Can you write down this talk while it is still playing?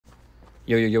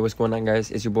Yo, what's going on,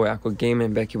 guys? It's your boy Aqua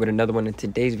Gaming back here with another one. In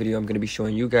today's video, I'm going to be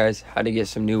showing you guys how to get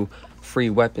some new free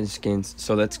weapon skins.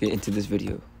 So let's get into this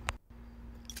video.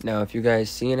 Now, if you guys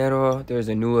seen at all, there's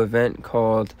a new event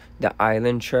called the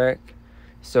Island Track.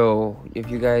 So if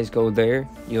you guys go there,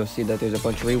 you'll see that there's a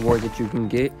bunch of rewards that you can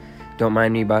get. Don't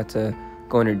mind me about to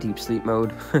go into deep sleep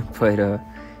mode, but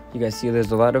you guys see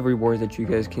there's a lot of rewards that you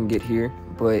guys can get here.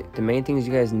 But the main things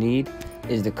you guys need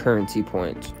is the currency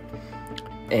points.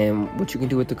 And what you can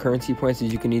do with the currency points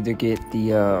is you can either get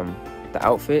the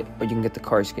outfit or you can get the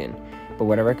car skin. But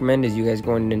what I recommend is you guys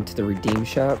going into the redeem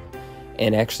shop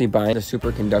and actually buying the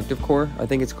superconductive core, I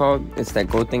think it's called. It's that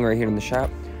gold thing right here in the shop.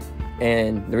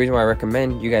 And the reason why I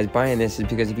recommend you guys buying this is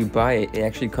because if you buy it, it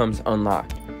actually comes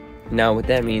unlocked. Now what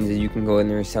that means is you can go in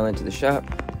there and sell it to the shop.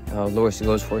 Lowest it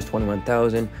goes for is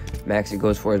 21,000. Max it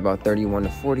goes for is about 31 to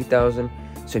 40,000.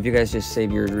 So if you guys just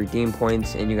save your redeem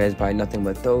points and you guys buy nothing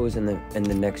but those in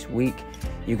the next week,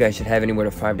 you guys should have anywhere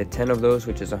to 5 to 10 of those,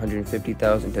 which is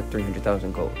 150,000 to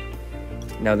 300,000 gold.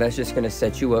 Now that's just going to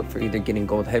set you up for either getting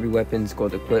gold heavy weapons,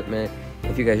 gold equipment.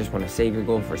 If you guys just want to save your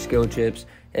gold for skill chips,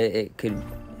 it could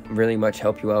really much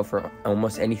help you out for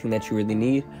almost anything that you really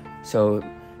need. So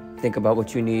think about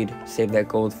what you need, save that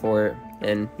gold for it,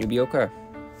 and you'll be okay.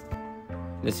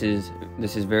 This is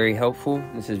very helpful.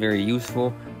 This is very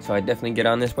useful. So I definitely get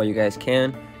on this while you guys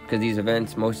can, because these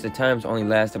events most of the times only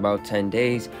last about 10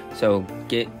 days. So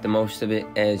get the most of it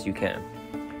as you can.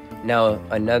 Now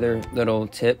another little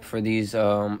tip for these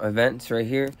events right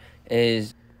here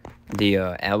is the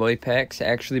alloy packs,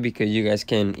 actually, because you guys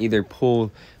can either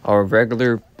pull a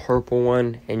regular purple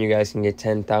one and you guys can get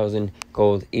 10,000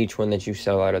 gold each one that you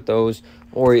sell out of those,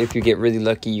 or if you get really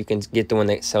lucky you can get the one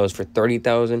that sells for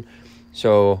 30,000.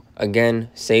 So again,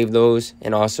 save those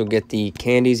and also get the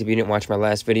candies. If you didn't watch my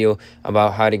last video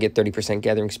about how to get 30%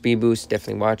 gathering speed boost,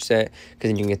 definitely watch that, because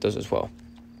then you can get those as well.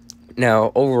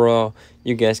 Now overall,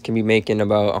 you guys can be making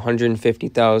about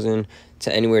 150,000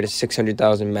 to anywhere to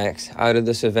 600,000 max out of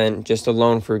this event, just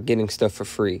alone for getting stuff for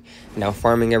free. Now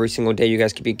farming every single day, you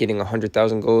guys could be getting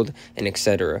 100,000 gold and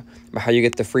etc. But how you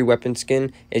get the free weapon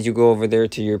skin is you go over there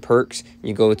to your perks,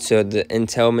 you go to the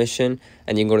intel mission,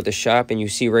 and you go to the shop, and you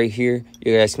see right here,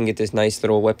 you guys can get this nice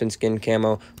little weapon skin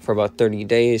camo for about 30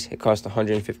 days. It costs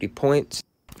 150 points.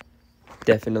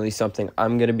 Definitely something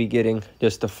I'm going to be getting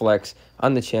just to flex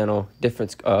on the channel,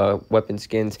 different weapon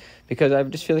skins, because I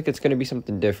just feel like it's going to be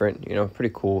something different, you know,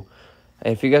 pretty cool.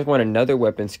 And if you guys want another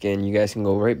weapon skin, you guys can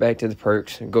go right back to the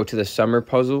perks, go to the summer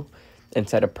puzzle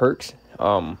inside of perks,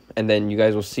 and then you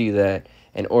guys will see that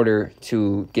in order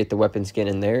to get the weapon skin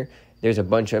in there, there's a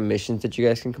bunch of missions that you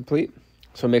guys can complete.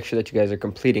 So make sure that you guys are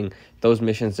completing those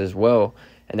missions as well.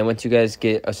 And then once you guys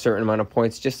get a certain amount of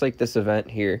points, just like this event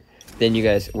here, then you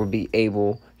guys will be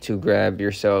able to grab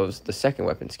yourselves the second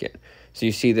weapon skin. So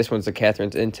you see this one's the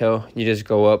Catherine's Intel. You just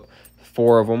go up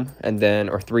 4 of them, and then,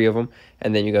 or 3 of them,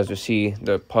 and then you guys will see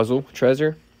the puzzle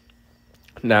treasure.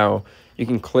 Now you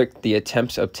can click the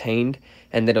attempts obtained,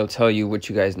 and then it'll tell you what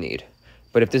you guys need.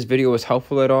 But if this video was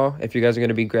helpful at all, if you guys are going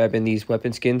to be grabbing these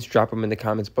weapon skins, drop them in the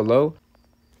comments below.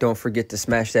 Don't forget to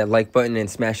smash that like button and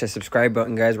smash that subscribe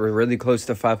button, guys. We're really close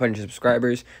to 500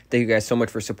 subscribers. Thank you guys so much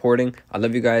for supporting. I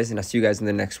love you guys, and I'll see you guys in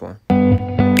the next one.